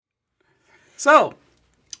So,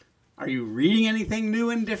 are you reading anything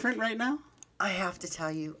new and different right now? I have to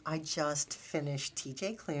tell you, I just finished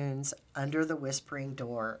T.J. Klune's Under the Whispering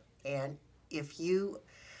Door. And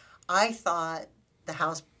I thought The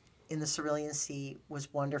House in the Cerulean Sea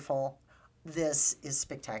was wonderful. This is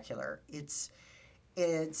spectacular. It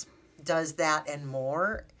does that and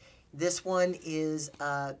more. This one is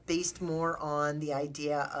based more on the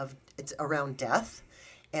idea of it's around death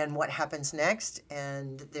and what happens next.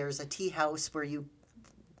 And there's a tea house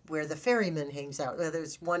where the ferryman hangs out.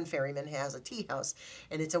 There's one ferryman has a tea house,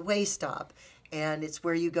 and it's a way stop, and it's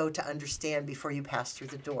where you go to understand before you pass through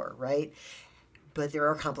the door, right? But there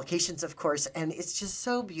are complications, of course, and it's just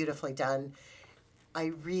so beautifully done.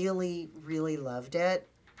 I really, really loved it,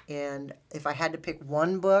 and if I had to pick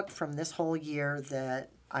one book from this whole year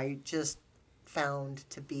that I just found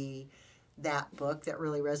to be that book that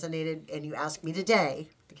really resonated, and you ask me today,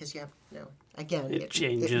 because you have, again, it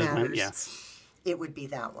changes, it matters. Yes. It would be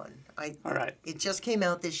that one. All right. It just came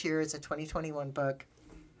out this year. It's a 2021 book,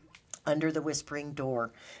 Under the Whispering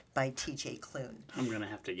Door by T.J. Klune. I'm going to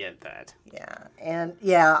have to get that. Yeah. And,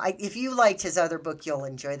 if you liked his other book, you'll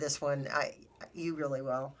enjoy this one. You really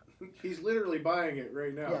will. He's literally buying it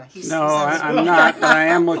right now. Yeah, I'm not, but I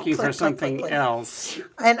am looking for something else.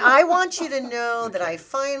 And I want you to know that I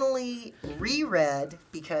finally reread,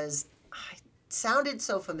 because it sounded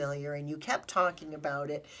so familiar and you kept talking about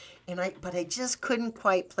it, but I just couldn't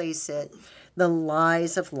quite place it. The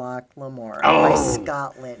Lies of Loch Lamora by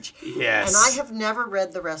Scott Lynch. Yes. And I have never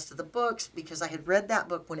read the rest of the books because I had read that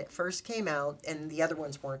book when it first came out and the other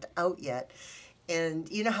ones weren't out yet. And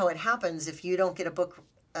you know how it happens if you don't get a book,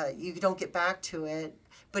 you don't get back to it.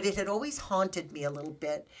 But it had always haunted me a little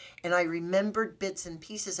bit, and I remembered bits and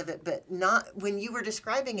pieces of it, but not when you were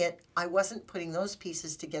describing it, I wasn't putting those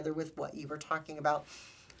pieces together with what you were talking about.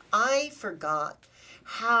 I forgot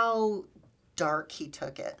how dark he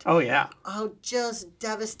took it. Oh, yeah. How just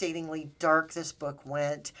devastatingly dark this book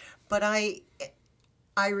went. But I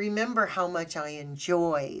remember how much I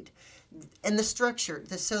enjoyed. And the structure,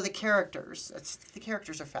 the characters, the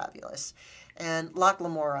characters are fabulous. And Loch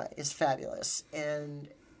Lamora is fabulous. And,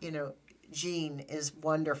 Jean is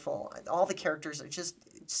wonderful. All the characters are just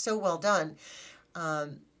so well done.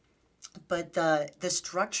 But the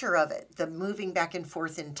structure of it, the moving back and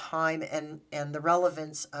forth in time and the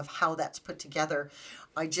relevance of how that's put together,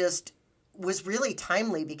 I just was really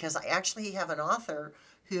timely because I actually have an author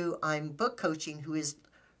who I'm book coaching who is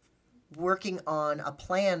working on a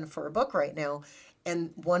plan for a book right now.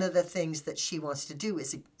 And one of the things that she wants to do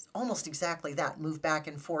is almost exactly that, move back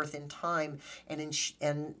and forth in time and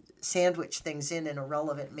sandwich things in a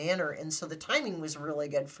relevant manner. And so the timing was really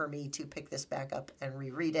good for me to pick this back up and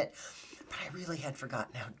reread it. But I really had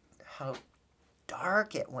forgotten how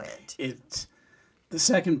dark it went. The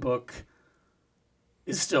second book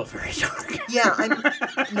is still very dark. Yeah,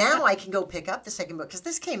 now I can go pick up the second book because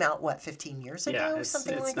this came out, 15 years ago? Yeah,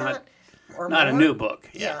 something it's like not, that? Or not more? A new book.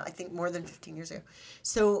 Yeah, I think more than 15 years ago.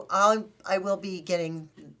 So I will be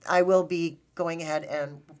going ahead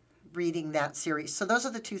and reading that series. So those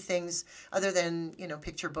are the two things, other than,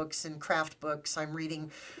 picture books and craft books. I'm reading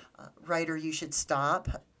Writer You Should Stop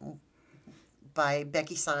by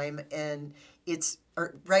Becky Syme, and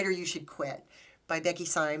Writer You Should Quit by Becky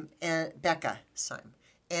Syme and Becca Syme.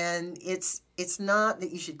 And it's not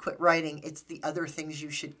that you should quit writing, it's the other things you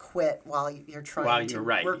should quit while you're trying to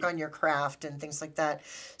work on your craft and things like that.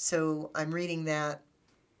 So I'm reading that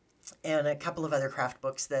and a couple of other craft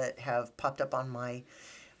books that have popped up on my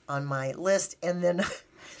list. And then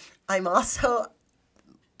I'm also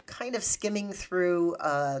kind of skimming through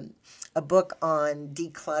a book on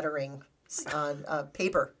decluttering on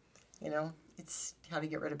paper, It's how to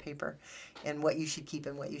get rid of paper and what you should keep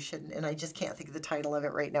and what you shouldn't. And I just can't think of the title of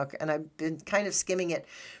it right now. And I've been kind of skimming it.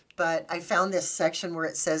 But I found this section where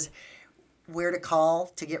it says where to call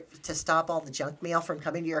to stop all the junk mail from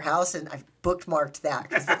coming to your house. And I've bookmarked that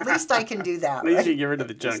because at least I can do that. At least you get rid of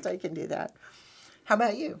the junk. At least I can do that. How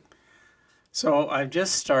about you? So I've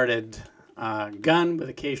just started Gun with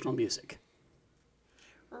Occasional Music.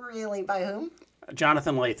 Really? By whom?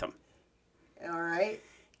 Jonathan Latham. All right.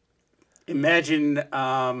 Imagine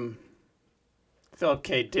Philip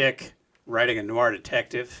K. Dick writing a noir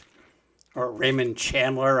detective, or Raymond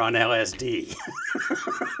Chandler on LSD.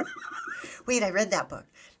 Wait, I read that book.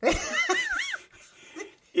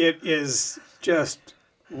 It is just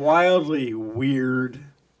wildly weird.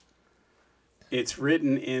 It's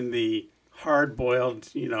written in the hard-boiled,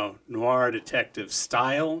 noir detective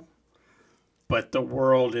style, but the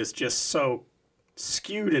world is just so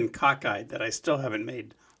skewed and cockeyed that I still haven't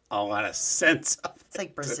made a lot of sense of it. It's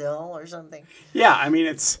like Brazil or something. Yeah, I mean,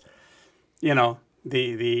 it's you know,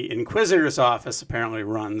 the Inquisitor's office apparently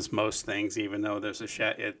runs most things, even though there's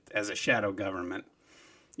as a shadow government.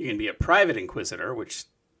 You can be a private inquisitor, which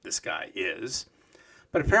this guy is,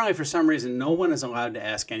 but apparently for some reason no one is allowed to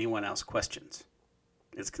ask anyone else questions.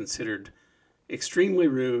 It's considered extremely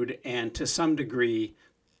rude and to some degree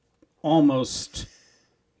almost,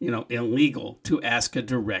 illegal to ask a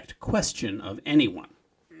direct question of anyone.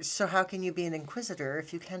 So how can you be an inquisitor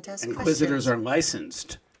if you can't ask Inquisitors questions? are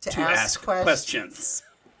licensed to ask questions.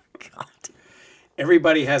 God.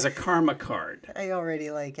 Everybody has a karma card. I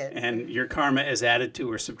already like it. And your karma is added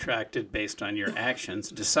to or subtracted based on your actions,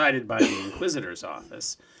 decided by the Inquisitor's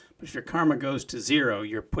office. But if your karma goes to 0,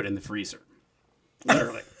 you're put in the freezer.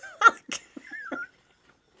 Literally.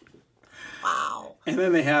 Wow. And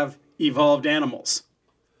then they have evolved animals.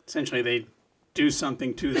 Essentially, they do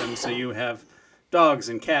something to them, so you have dogs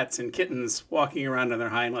and cats and kittens walking around on their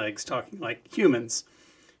hind legs talking like humans.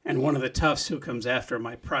 And one of the toughs who comes after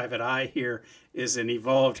my private eye here is an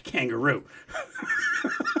evolved kangaroo.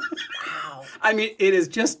 Wow. I mean, it is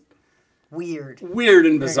just Weird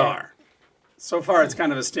and bizarre. So far, it's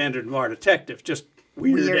kind of a standard noir detective, just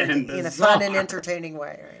weird and bizarre. in a fun and entertaining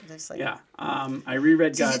way, right? Just like, Yeah. I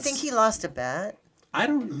reread do God's... you think he lost a bet? I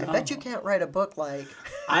don't know. I bet you can't write a book like...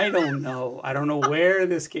 I don't know. I don't know where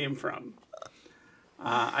this came from.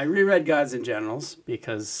 I reread Gods and Generals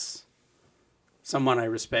because someone I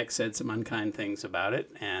respect said some unkind things about it,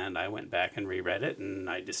 and I went back and reread it, and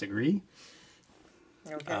I disagree.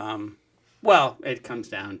 Okay. Well, it comes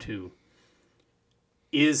down to,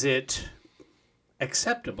 is it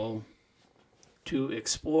acceptable to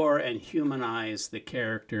explore and humanize the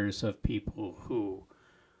characters of people who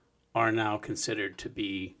are now considered to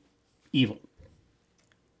be evil?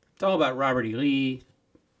 It's all about Robert E. Lee,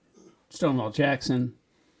 Stonewall Jackson,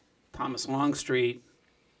 Thomas Longstreet,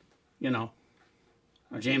 or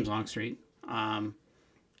James Longstreet,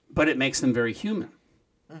 but it makes them very human.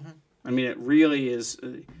 Mm-hmm. I mean, it really is,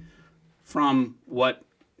 from what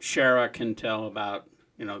Sharon can tell about,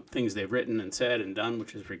 things they've written and said and done,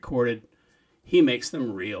 which is recorded, he makes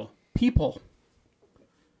them real people.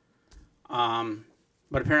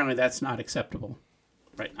 But apparently that's not acceptable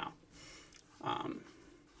right now.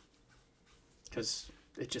 Because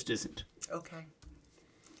it just isn't. Okay.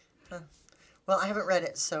 Huh. Well, I haven't read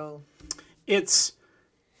it, so... It's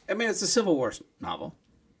a Civil War novel.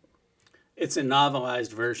 It's a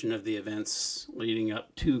novelized version of the events leading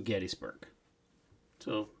up to Gettysburg.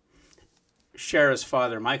 So, Sharon's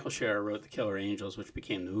father, Michael Sharon, wrote The Killer Angels, which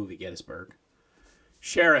became the movie Gettysburg.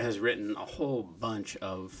 Sharon has written a whole bunch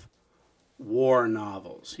of war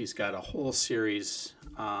novels. He's got a whole series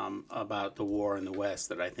about the war in the West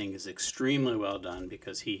that I think is extremely well done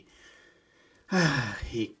because he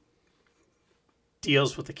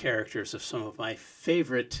deals with the characters of some of my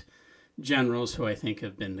favorite generals who I think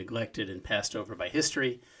have been neglected and passed over by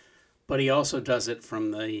history, but he also does it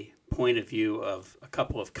from the point of view of a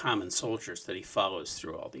couple of common soldiers that he follows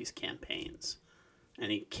through all these campaigns.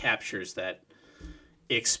 And he captures that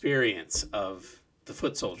experience of the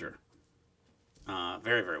foot soldier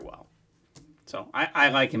very, very well. So I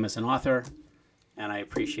like him as an author, and I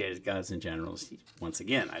appreciated Gods and Generals. Once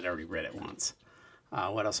again, I'd already read it once.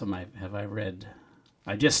 What else have I read?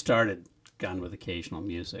 I just started Gone with Occasional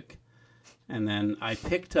Music. And then I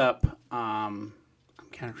picked up, I'm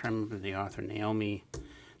kind of trying to remember the author, Naomi.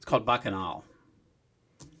 It's called Bacchanal.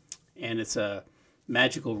 And it's a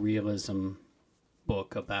magical realism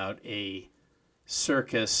book about a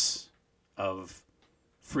circus of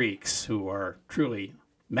freaks who are truly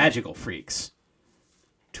magical freaks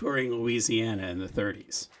touring Louisiana in the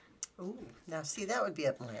 30s. Ooh, now see, that would be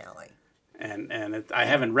up my alley. And I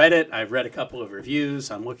haven't read it. I've read a couple of reviews.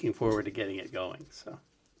 I'm looking forward to getting it going. So.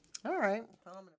 All right. Well,